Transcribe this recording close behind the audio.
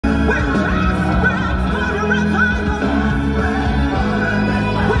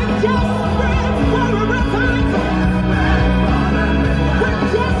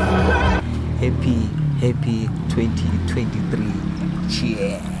2023.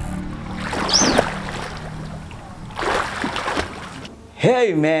 Cheers.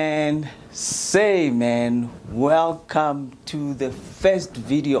 Hey man, welcome to the first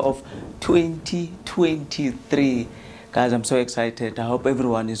video of 2023. Guys, I'm so excited. I hope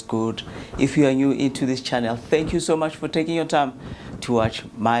everyone is good. If you are new into this channel, thank you so much for taking your time to watch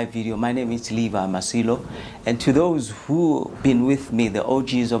my video. My name is Levi Masilo, and to those who been with me, the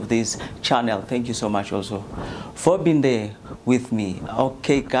OGs of this channel, thank you so much also for being there with me.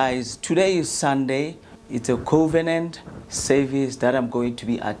 Okay guys, today is Sunday. It's a covenant service that I'm going to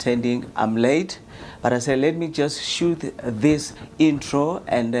be attending. I'm late, but I said let me just shoot this intro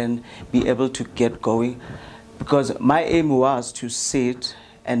and then be able to get going, because my aim was to sit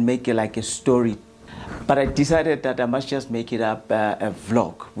and make it like a story, but I decided that I must just make it up a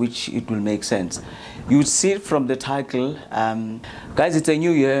vlog, which it will make sense. You see it from the title. Guys, it's a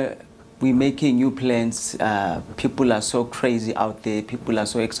new year. We're making new plans. People are so crazy out there. People are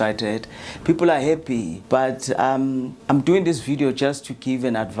so excited. People are happy. But I'm doing this video just to give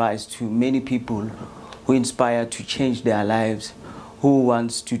an advice to many people who inspire to change their lives, who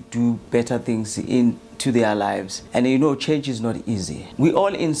wants to do better things into their lives. And you know, change is not easy. We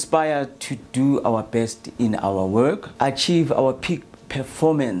all inspire to do our best in our work, achieve our peak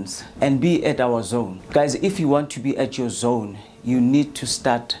performance, and be at our zone. Guys, if you want to be at your zone, you need to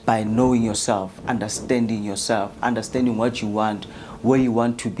start by knowing yourself, understanding what you want, where you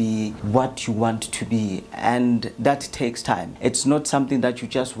want to be, what you want to be, and that takes time. It's not something that you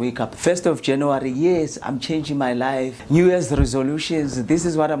just wake up 1st of January, yes, I'm changing my life, New Year's resolutions, this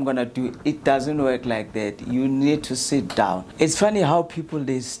is what I'm gonna do. It doesn't work like that. You need to sit down. It's funny how people,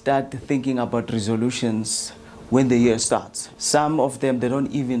 they start thinking about resolutions when the year starts. Some of them, they don't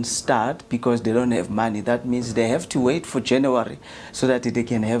even start because they don't have money. That means they have to wait for January so that they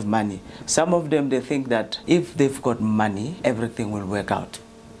can have money. Some of them, they think that if they've got money, everything will work out.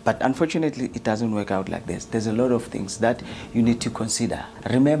 But unfortunately, it doesn't work out like this. There's a lot of things that you need to consider.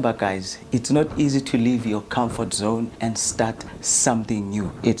 Remember guys, it's not easy to leave your comfort zone and start something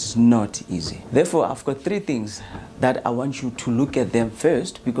new. It's not easy. Therefore, I've got 3 things that I want you to look at them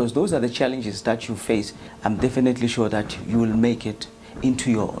first, because those are the challenges that you face. I'm definitely sure that you will make it into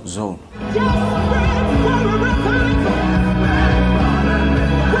your zone.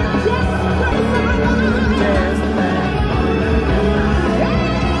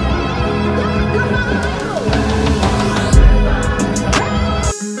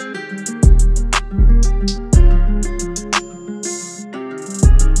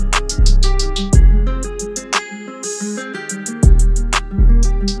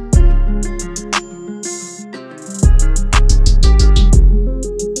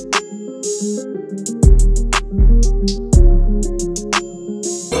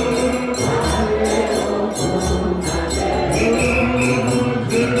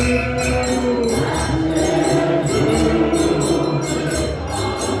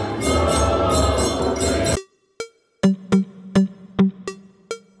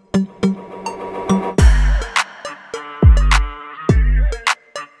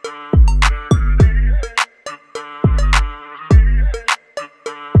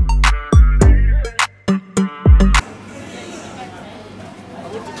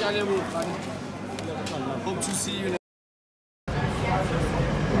 Hope to see you.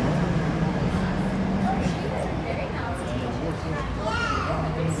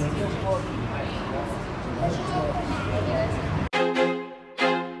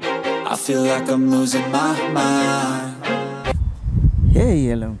 I feel like I'm losing my mind. Hey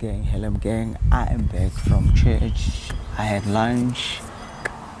LMGANG, I am back from church. I had lunch.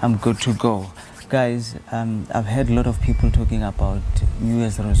 I'm good to go. Guys, I've heard a lot of people talking about New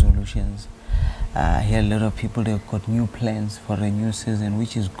Year's resolutions. I hear a lot of people, they've got new plans for a new season,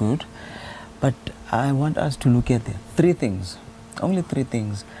 which is good. But I want us to look at the 3 things, only 3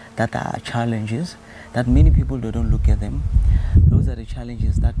 things that are challenges that many people, they don't look at them. Those are the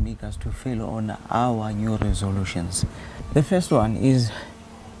challenges that make us to fail on our new resolutions. The first one is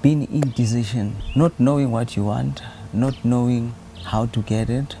being indecision, not knowing what you want, not knowing how to get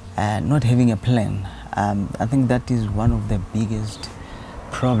it, and not having a plan. I think that is one of the biggest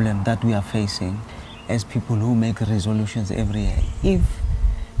problem that we are facing as people who make resolutions every year. If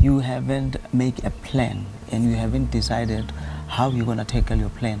you haven't made a plan and you haven't decided how you're going to tackle your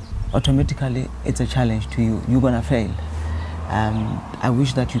plan, automatically it's a challenge to you. You're going to fail. I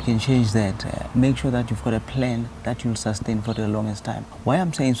wish that you can change that. Make sure that you've got a plan that you'll sustain for the longest time. Why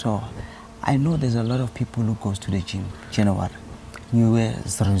I'm saying so, I know there's a lot of people who goes to the gym January. New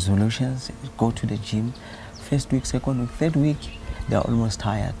Year's resolutions, go to the gym. First week, second week, third week, They're almost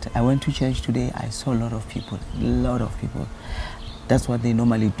tired. I went to church today. I saw a lot of people. That's what they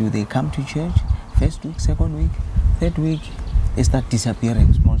normally do. They come to church first week, second week, third week, they start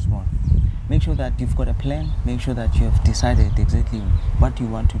disappearing small. Make sure that you've got a plan. Make sure that you have decided exactly what you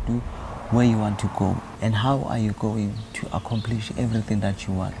want to do, where you want to go, and how are you going to accomplish everything that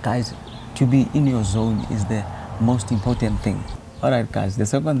you want. Guys, to be in your zone is the most important thing. Alright guys, the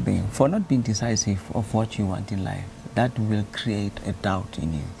second thing, for not being decisive of what you want in life, that will create a doubt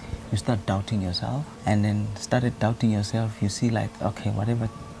in you. You start doubting yourself, and then started doubting yourself, you see like, okay, whatever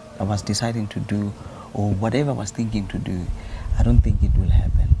I was deciding to do, or whatever I was thinking to do, I don't think it will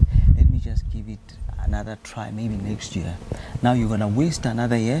happen. Let me just give it another try, maybe next year. Now you're gonna waste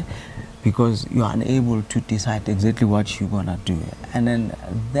another year because you're unable to decide exactly what you're gonna do. And then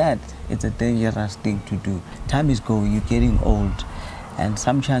that is a dangerous thing to do. Time is going, you're getting old, and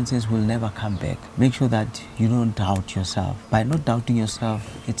some chances will never come back. Make sure that you don't doubt yourself. By not doubting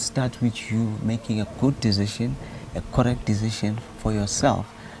yourself, it starts with you making a good decision, a correct decision for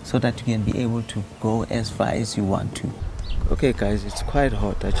yourself, so that you can be able to go as far as you want to. Okay guys, it's quite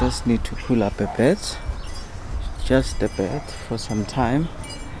hot. I just need to pull up a bed, just a bed for some time,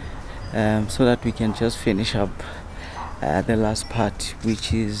 so that we can just finish up the last part,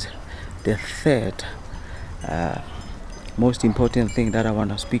 which is the third most important thing that I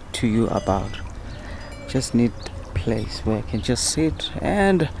want to speak to you about. Just need a place where I can just sit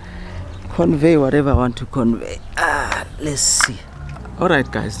and convey whatever I want to convey. Let's see. Alright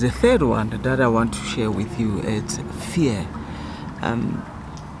guys, the third one that I want to share with you is fear.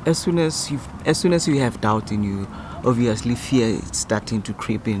 As soon as you have doubt in you, obviously fear is starting to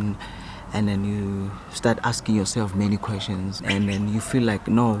creep in, and then you start asking yourself many questions, and then you feel like,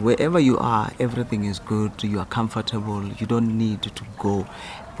 no, wherever you are, everything is good, you are comfortable, you don't need to go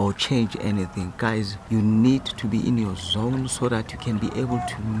or change anything. Guys, you need to be in your zone so that you can be able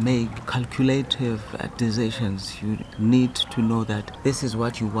to make calculative decisions. You need to know that this is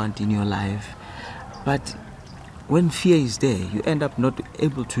what you want in your life. But when fear is there, you end up not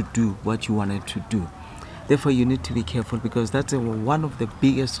able to do what you wanted to do. Therefore, you need to be careful, because that's one of the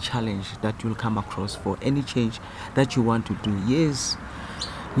biggest challenge that you'll come across for any change that you want to do. Yes,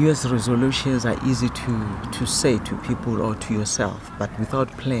 New Year's resolutions are easy to say to people or to yourself, but without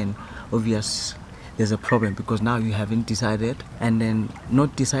plan, obviously there's a problem, because now you haven't decided, and then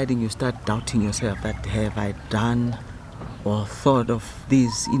not deciding, you start doubting yourself that have I done or thought of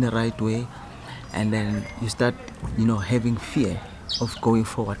this in the right way, and then you start, having fear of going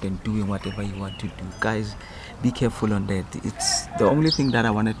forward and doing whatever you want to do. Guys, be careful on that. It's the only thing that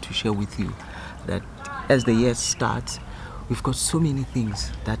I wanted to share with you, that as the year starts, we've got so many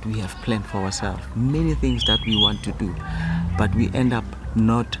things that we have planned for ourselves, many things that we want to do, but we end up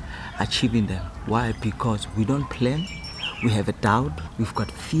not achieving them. Why? Because we don't plan, we have a doubt, we've got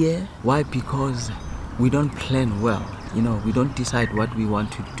fear. Why? Because we don't plan well. We don't decide what we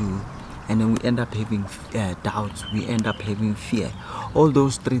want to do, and then we end up having doubts, we end up having fear. All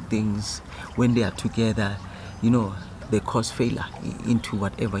those three things, when they are together, they cause failure into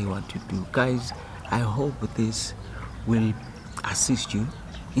whatever you want to do. Guys, I hope this will assist you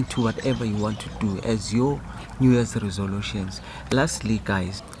into whatever you want to do as your New Year's resolutions. Lastly,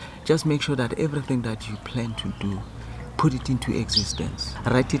 guys, just make sure that everything that you plan to do, put it into existence.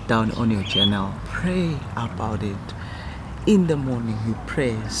 Write it down on your journal, pray about it. In the morning you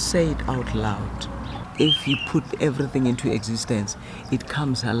pray, say it out loud. If you put everything into existence, it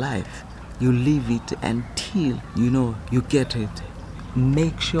comes alive. You leave it until you get it.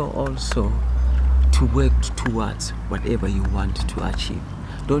 Make sure also to work towards whatever you want to achieve.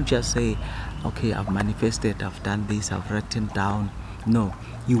 Don't just say, okay, I've manifested, I've done this, I've written down. No,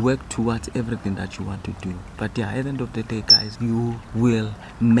 you work towards everything that you want to do. But yeah, at the end of the day, guys, you will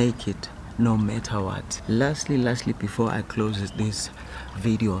make it no matter what. Lastly, before I close this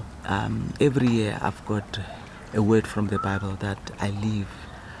video, every year I've got a word from the Bible that I live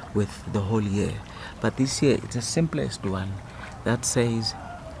with the whole year. But this year it's the simplest one that says,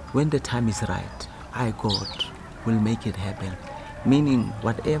 when the time is right, I, God, will make it happen. Meaning,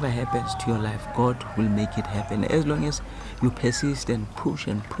 whatever happens to your life, God will make it happen. As long as you persist and push,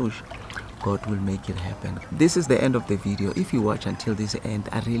 God will make it happen. This is the end of the video. If you watch until this end,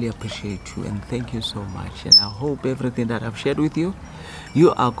 I really appreciate you and thank you so much. And I hope everything that I've shared with you, you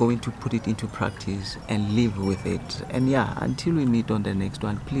are going to put it into practice and live with it. And yeah, until we meet on the next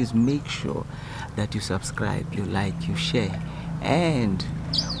one, please make sure that you subscribe, you like, you share, and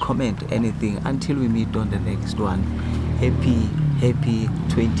comment anything. Until we meet on the next one, happy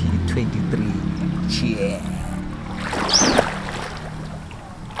 2023. Cheers.